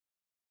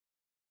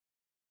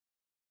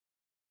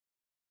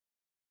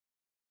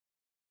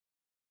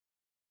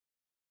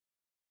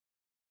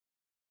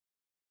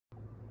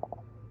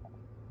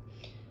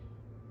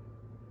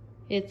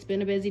It's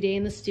been a busy day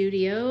in the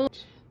studio.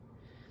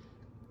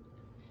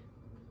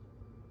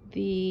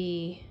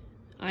 The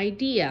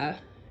idea,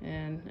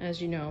 and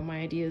as you know, my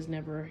ideas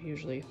never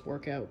usually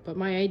work out, but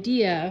my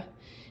idea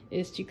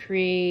is to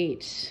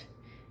create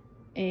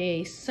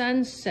a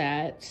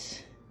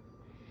sunset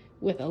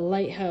with a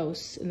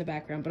lighthouse in the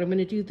background, but I'm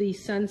gonna do the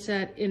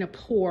sunset in a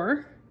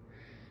pour,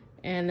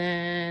 and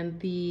then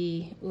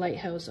the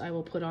lighthouse I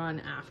will put on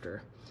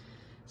after.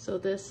 So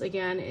this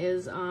again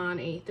is on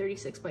a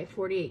 36 by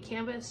 48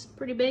 canvas,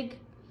 pretty big.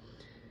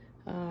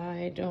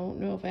 I don't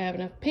know if I have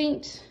enough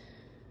paint.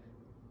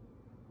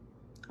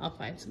 I'll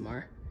find some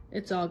more.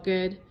 It's all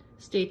good.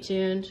 Stay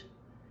tuned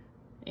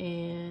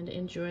and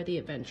enjoy the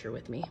adventure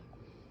with me.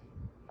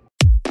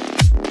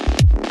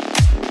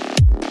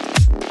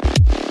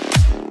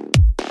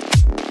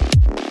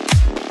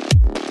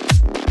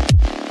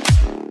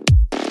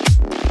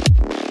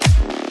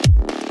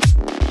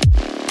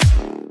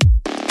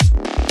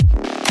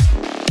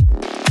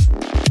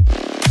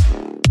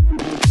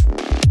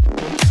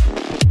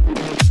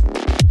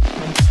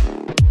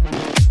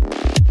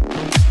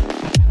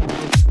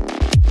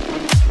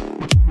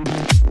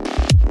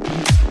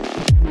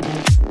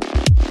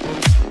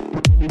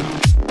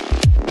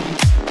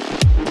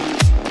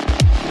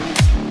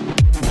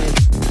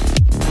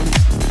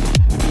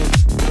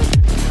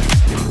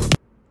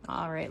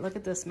 Look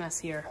at this mess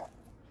here.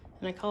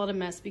 And I call it a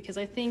mess because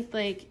I think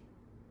like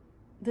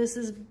this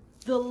is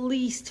the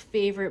least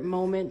favorite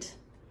moment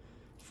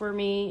for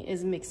me,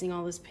 is mixing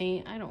all this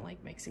paint. I don't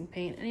like mixing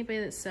paint. Anybody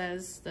that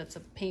says that's a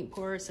paint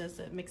pourer says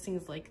that mixing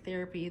is like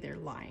therapy, they're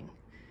lying.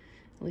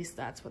 At least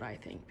that's what I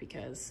think,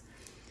 because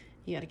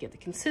you got to get the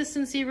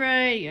consistency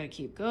right, you got to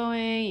keep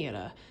going, you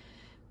got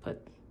to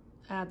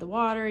add the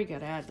water, you got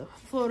to add the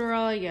floater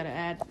oil, you got to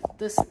add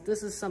this.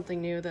 This is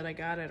something new that I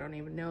got. I don't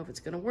even know if it's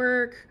going to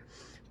work.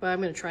 But I'm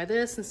gonna try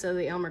this instead of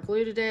the Elmer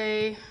glue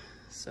today.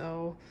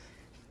 So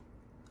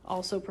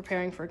also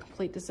preparing for a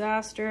complete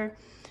disaster.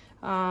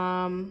 But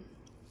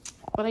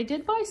I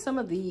did buy some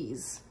of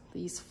these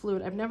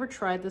fluid. I've never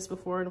tried this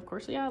before. And of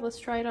course, yeah, let's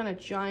try it on a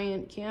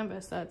giant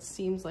canvas. That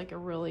seems like a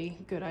really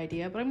good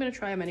idea, but I'm gonna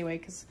try them anyway,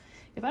 because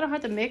if I don't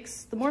have to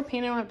mix, the more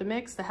paint I don't have to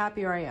mix, the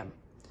happier I am.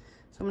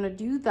 So I'm gonna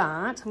do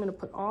that. I'm gonna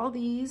put all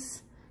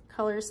these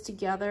colors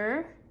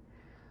together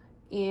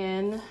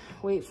in,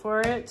 wait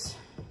for it,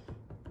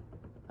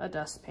 a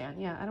dustpan.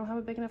 Yeah, I don't have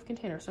a big enough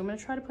container, so I'm going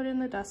to try to put it in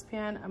the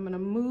dustpan. I'm going to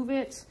move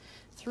it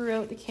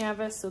throughout the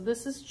canvas. So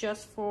this is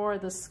just for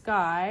the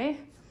sky,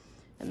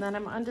 and then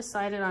I'm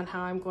undecided on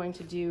how I'm going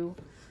to do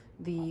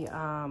the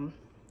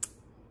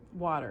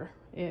water.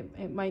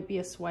 It might be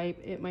a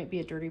swipe, it might be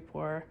a dirty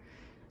pour.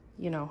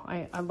 You know,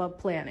 I love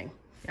planning,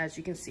 as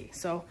you can see.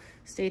 So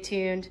stay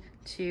tuned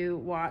to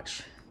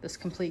watch this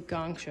complete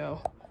gong show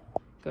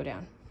go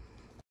down.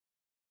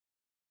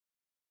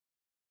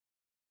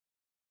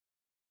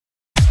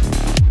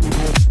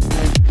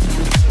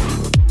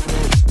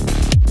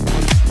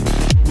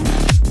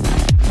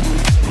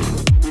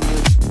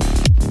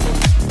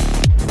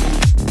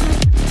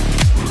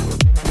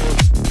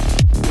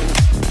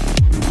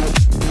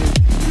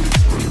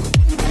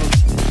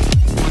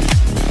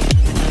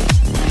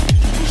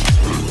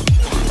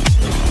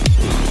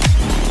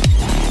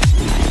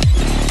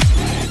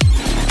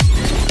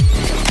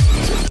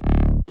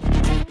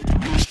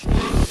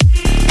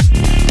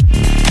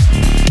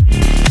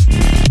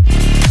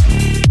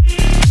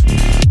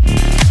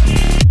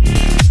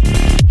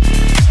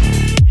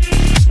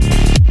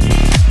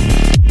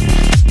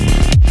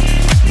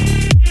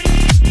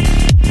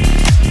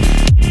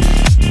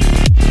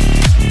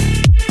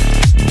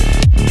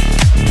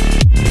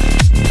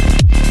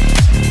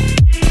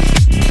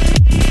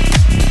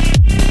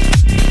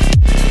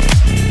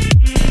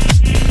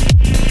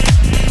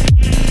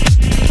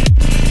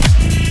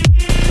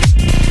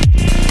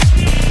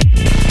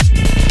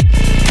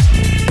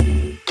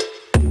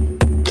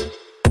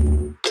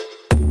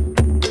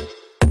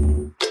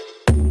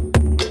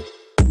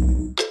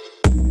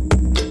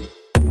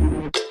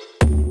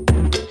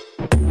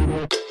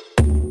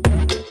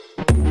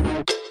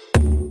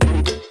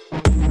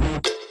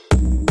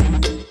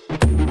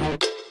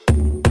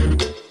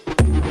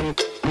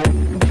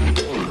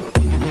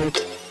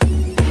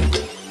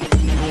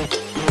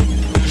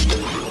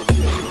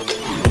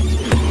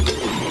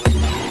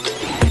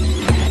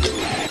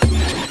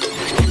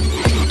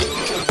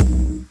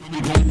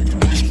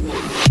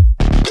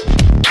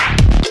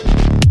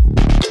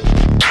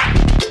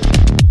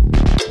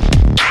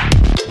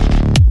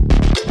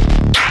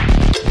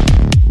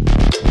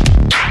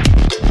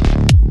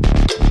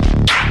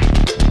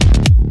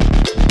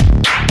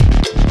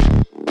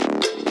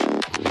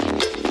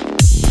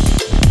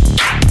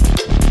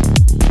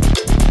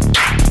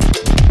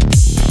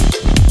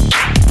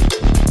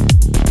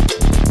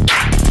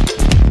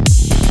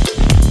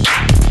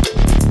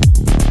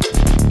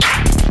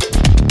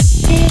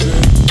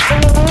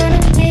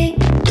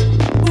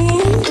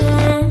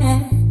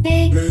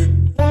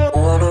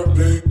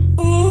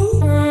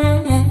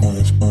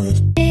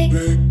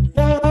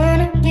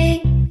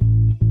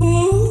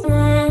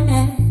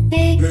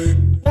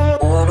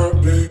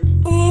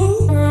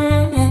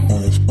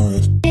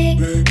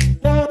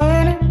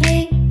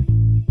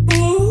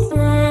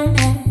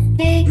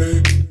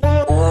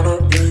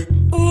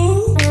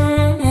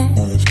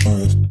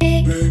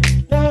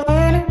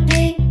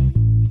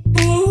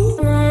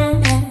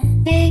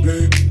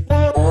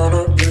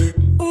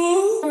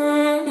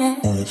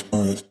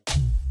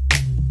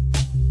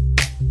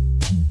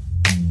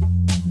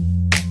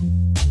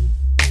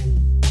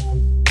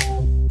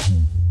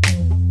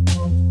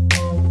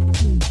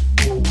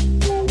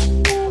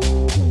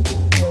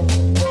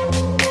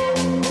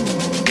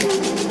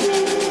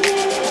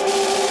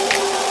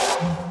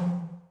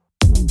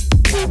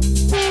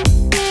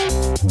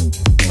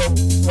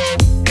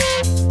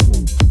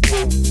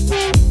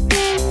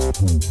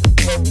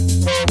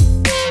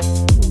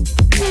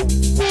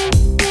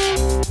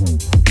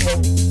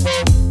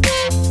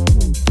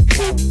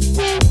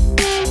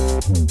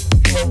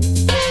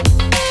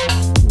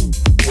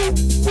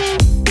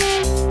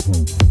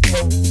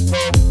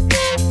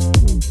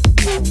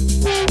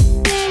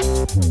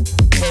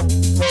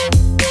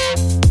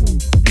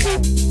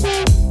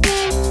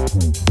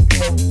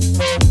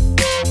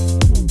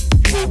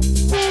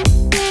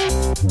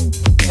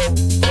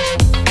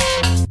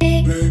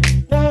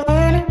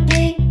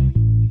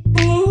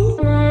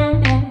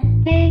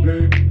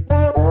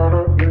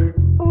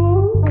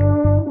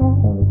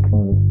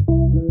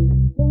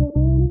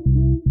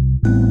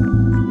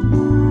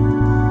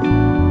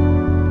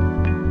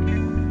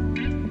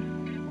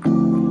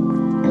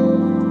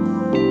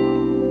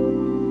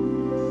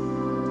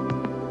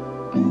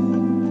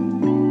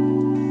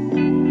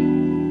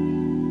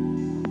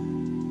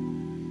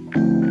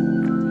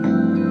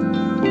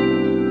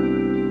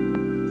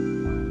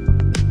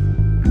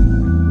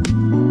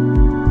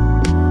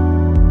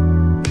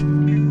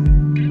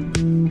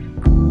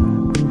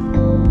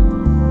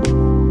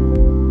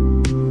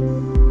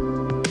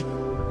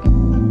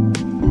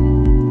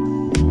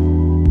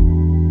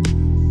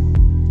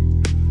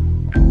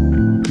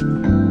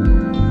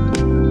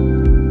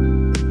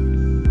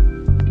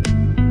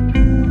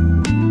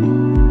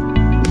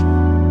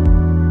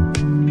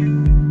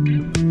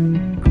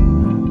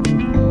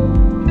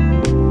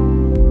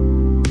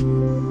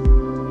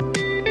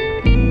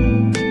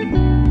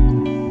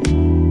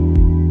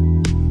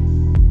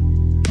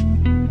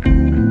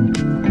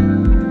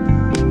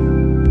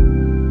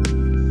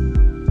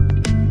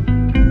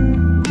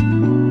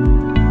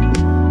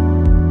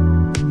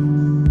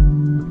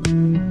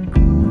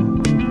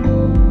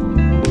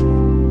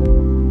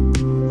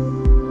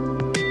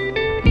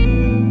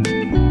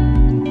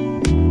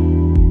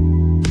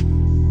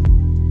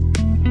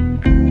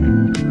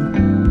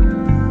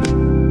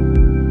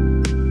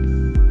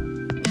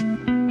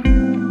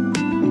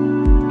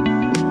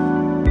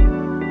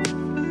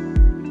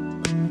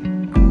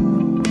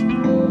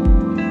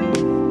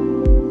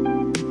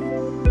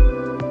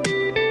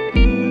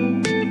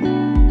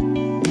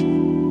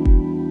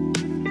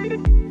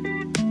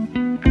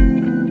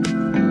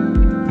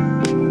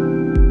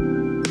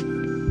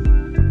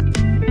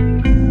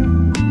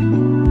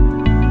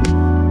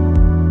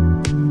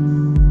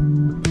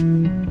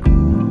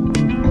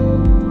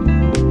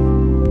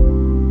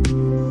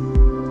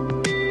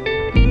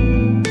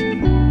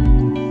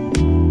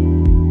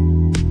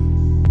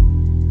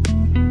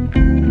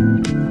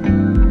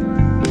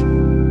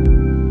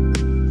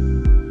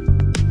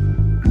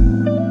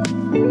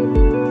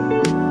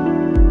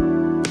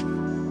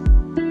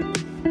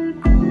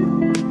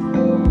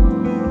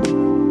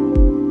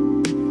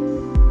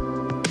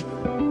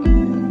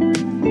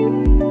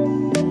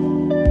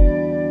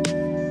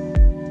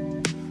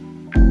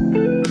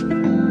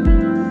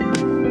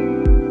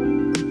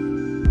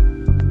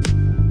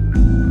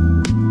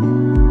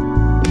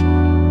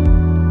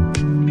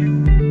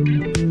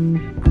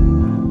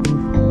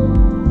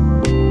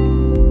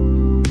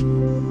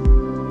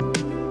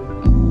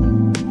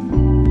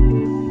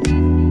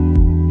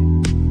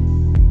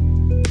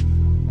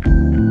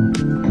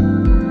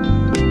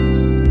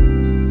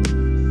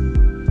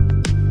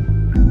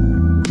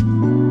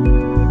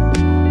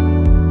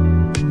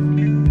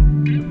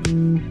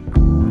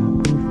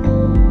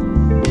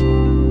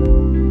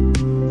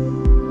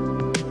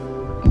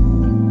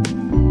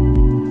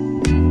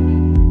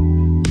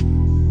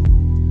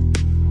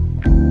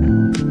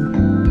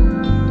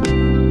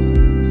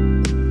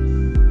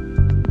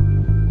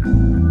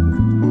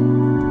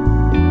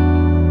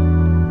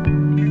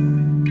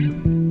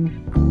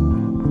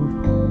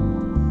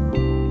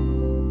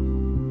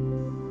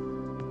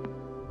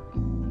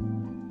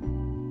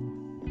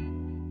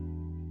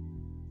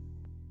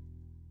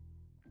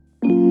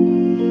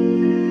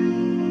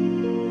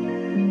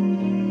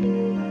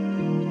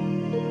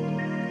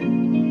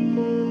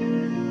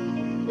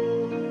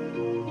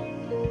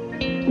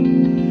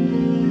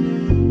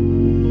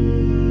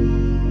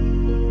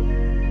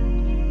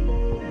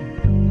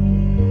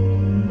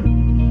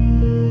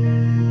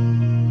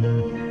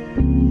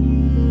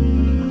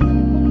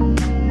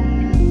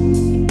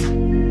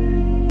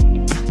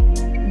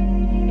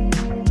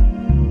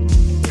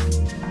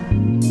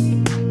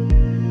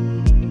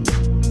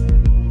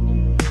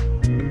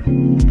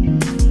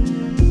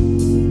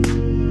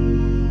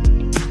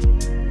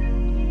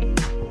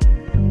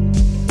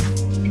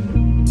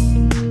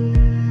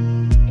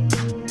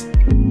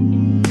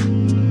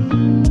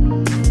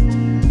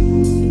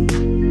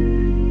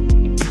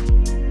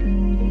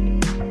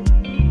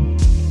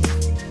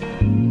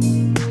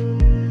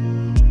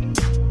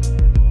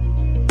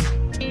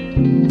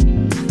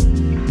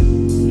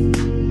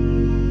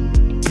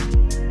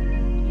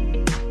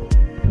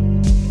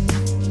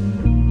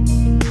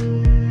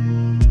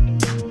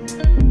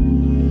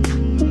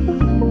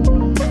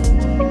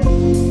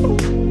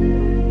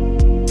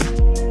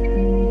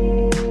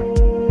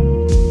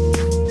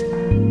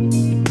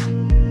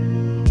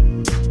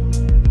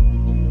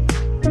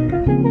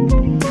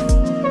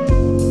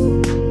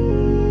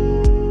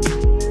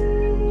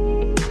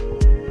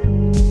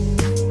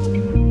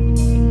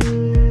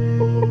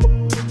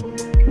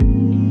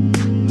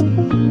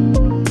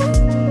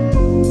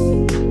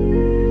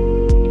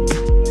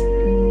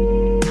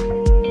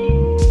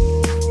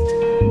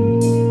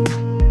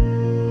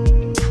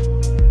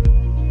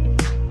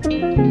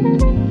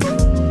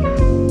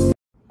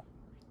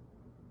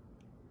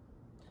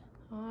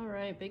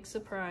 big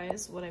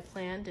surprise. What I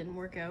planned didn't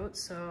work out,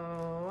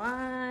 so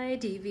I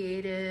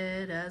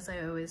deviated as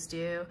I always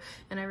do.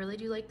 And I really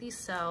do like these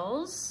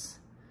cells.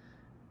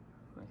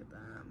 Look at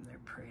them, they're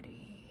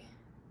pretty.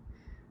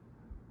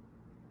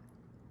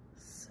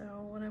 So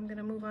what I'm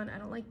gonna move on, I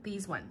don't like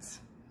these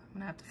ones. I'm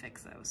gonna have to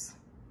fix those.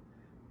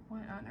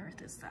 What on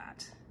earth is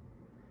that?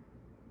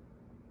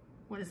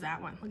 What is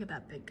that one? Look at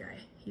that big guy.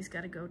 He's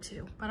gotta go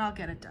too, but I'll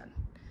get it done.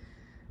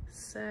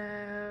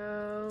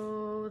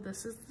 So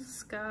this is the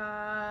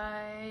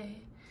sky,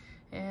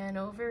 and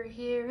over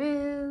here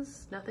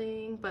is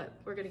nothing, but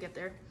we're gonna get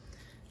there.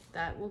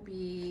 That will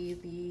be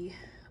the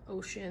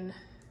ocean.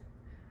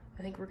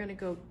 I think we're gonna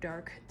go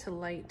dark to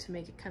light to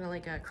make it kind of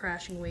like a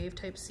crashing wave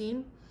type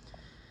scene,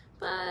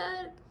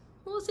 but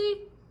we'll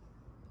see.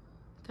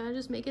 Kind of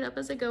just make it up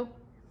as I go.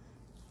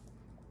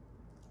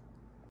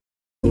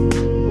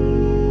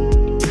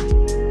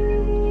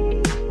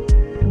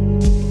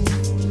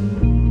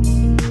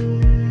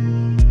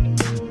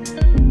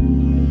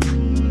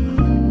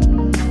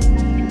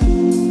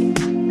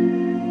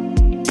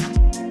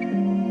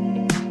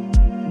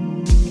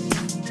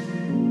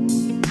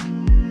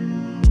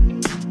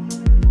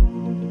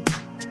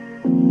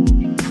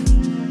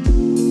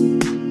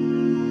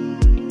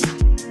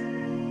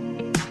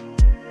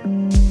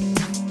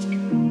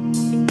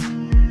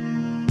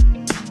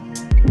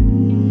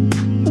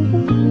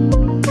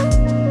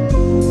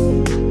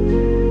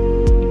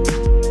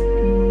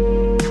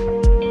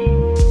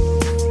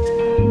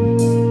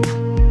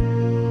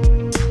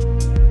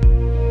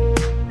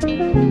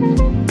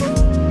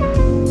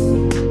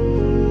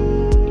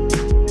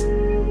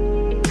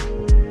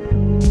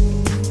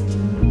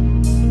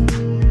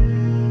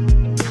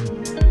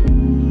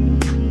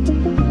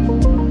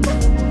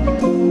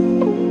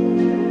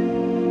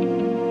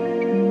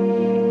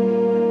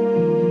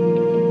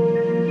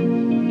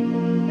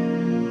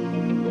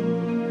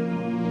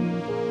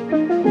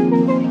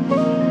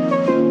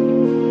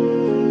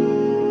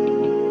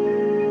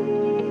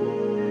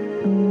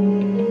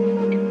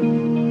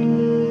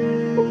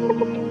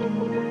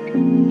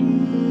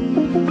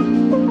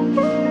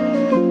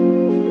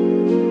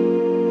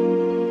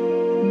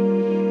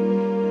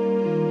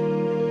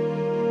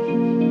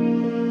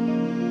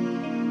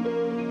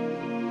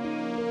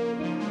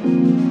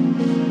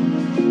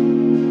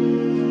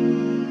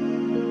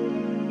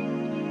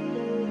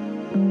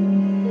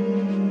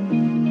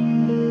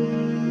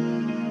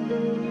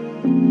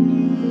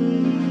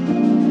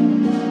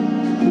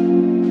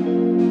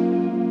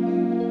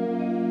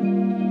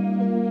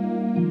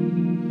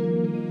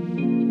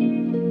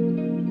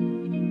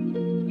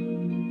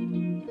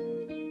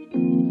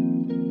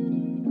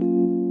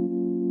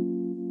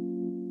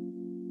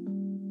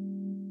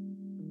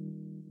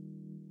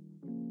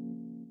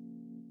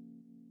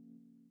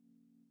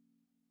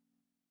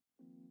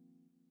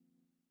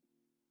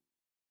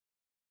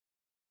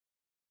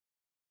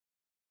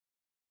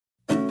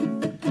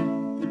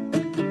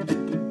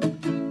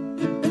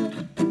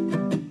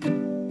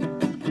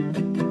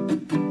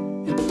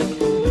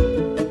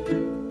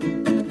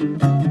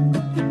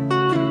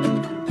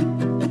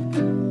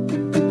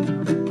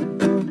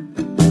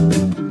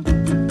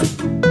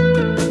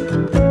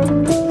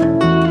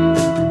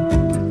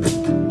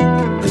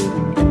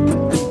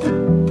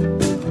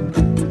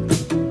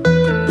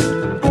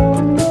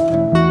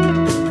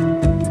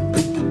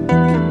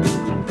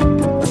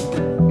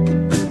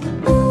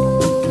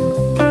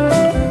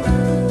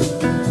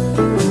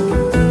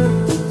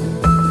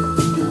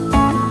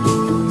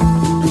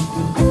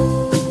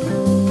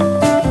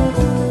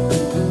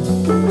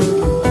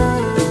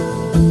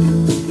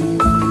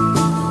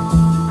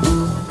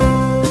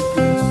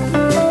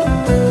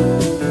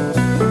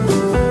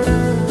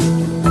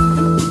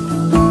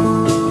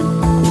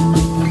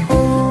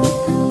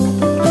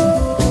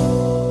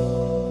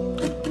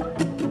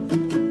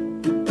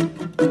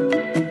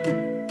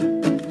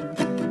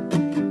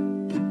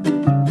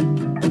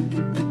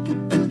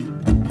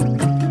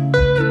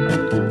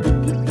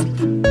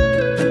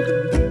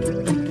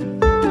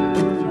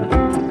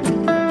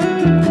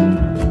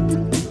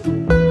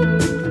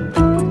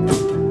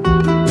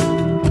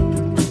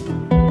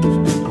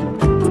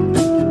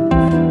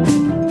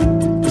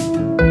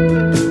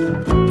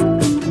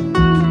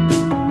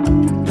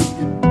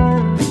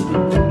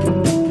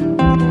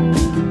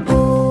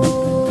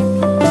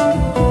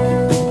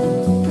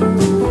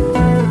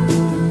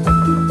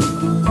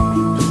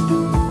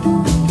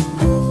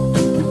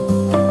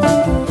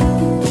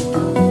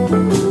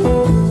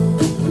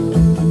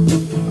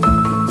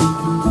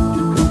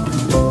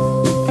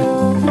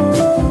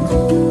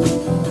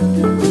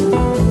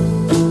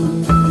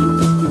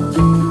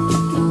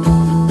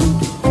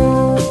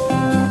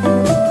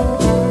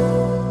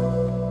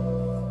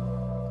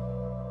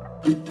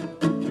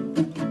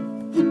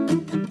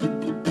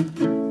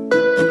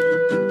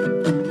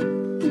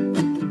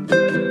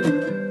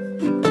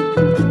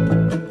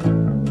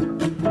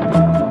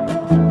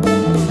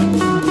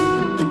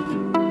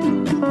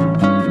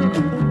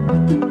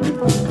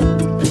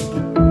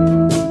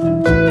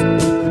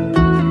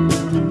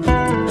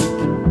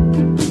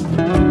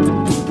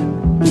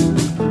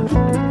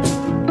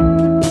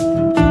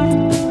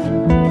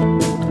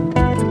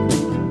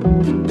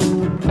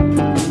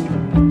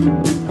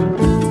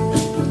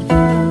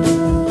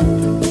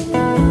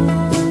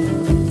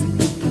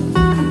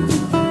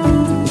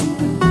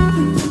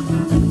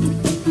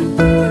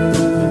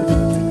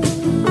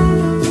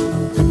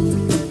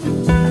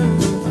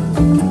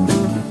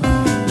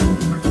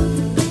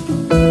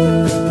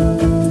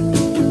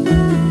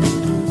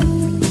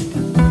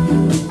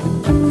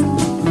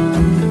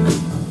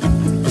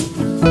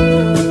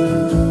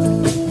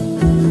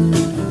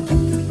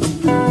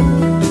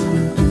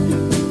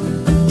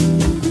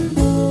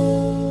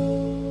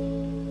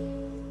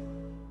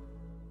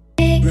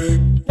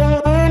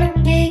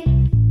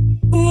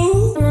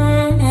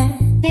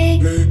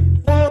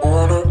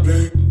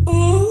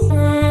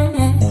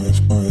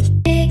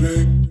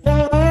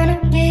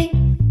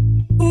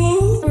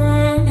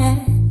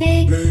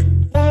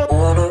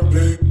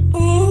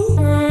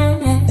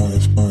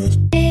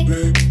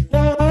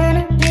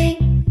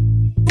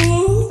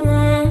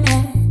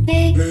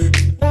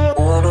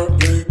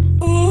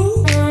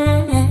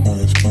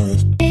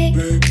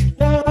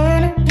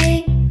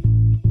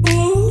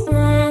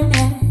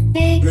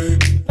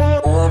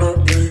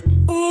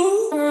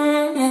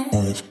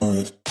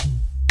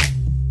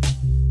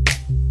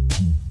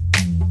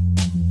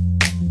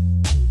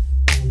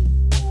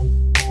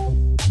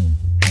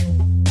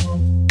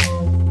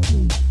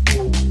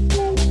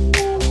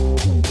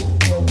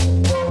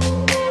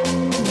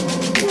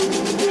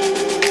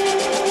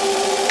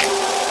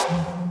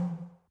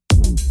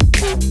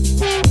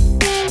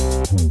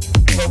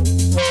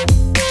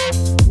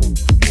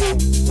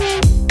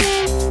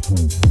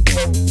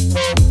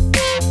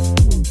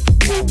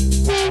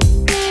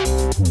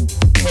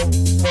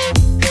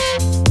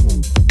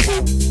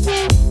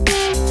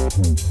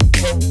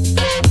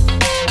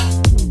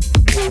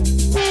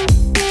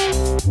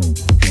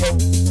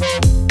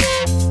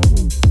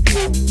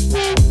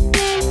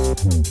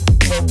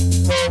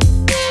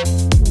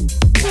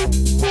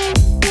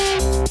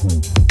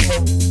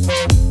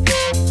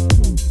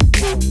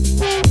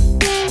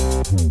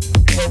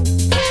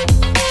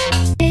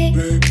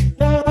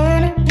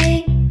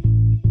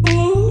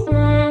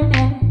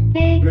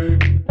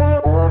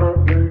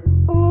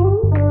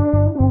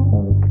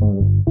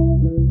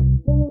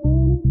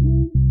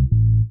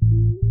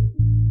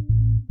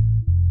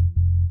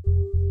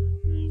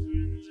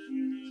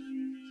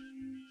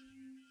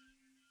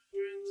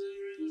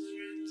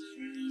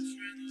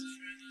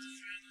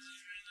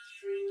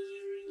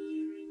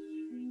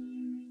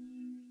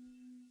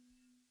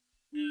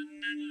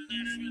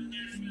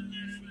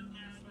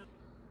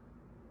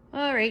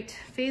 All right,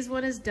 phase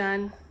one is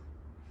done.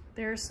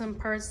 There are some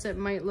parts that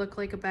might look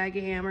like a bag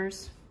of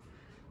hammers,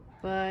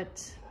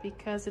 but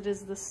because it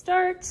is the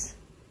start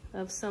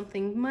of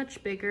something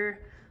much bigger,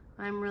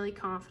 I'm really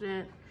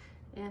confident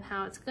in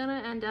how it's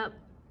gonna end up.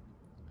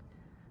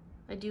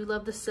 I do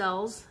love the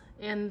cells,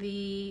 and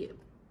the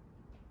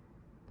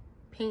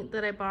paint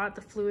that I bought,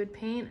 the fluid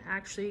paint,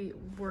 actually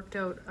worked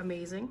out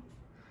amazing.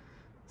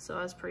 So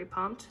I was pretty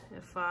pumped.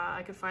 If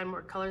I could find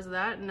more colors of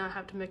that and not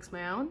have to mix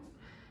my own,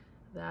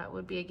 that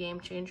would be a game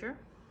changer.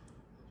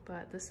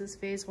 But this is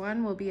phase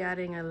one. We'll be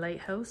adding a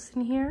lighthouse in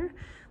here.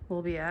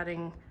 We'll be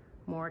adding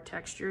more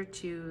texture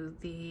to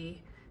the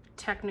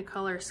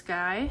Technicolor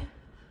sky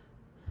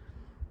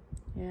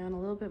and a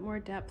little bit more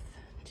depth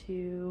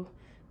to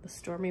the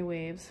stormy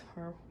waves,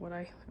 or what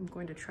I am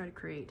going to try to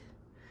create.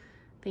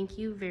 Thank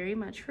you very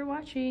much for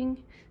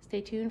watching.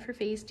 Stay tuned for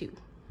phase two.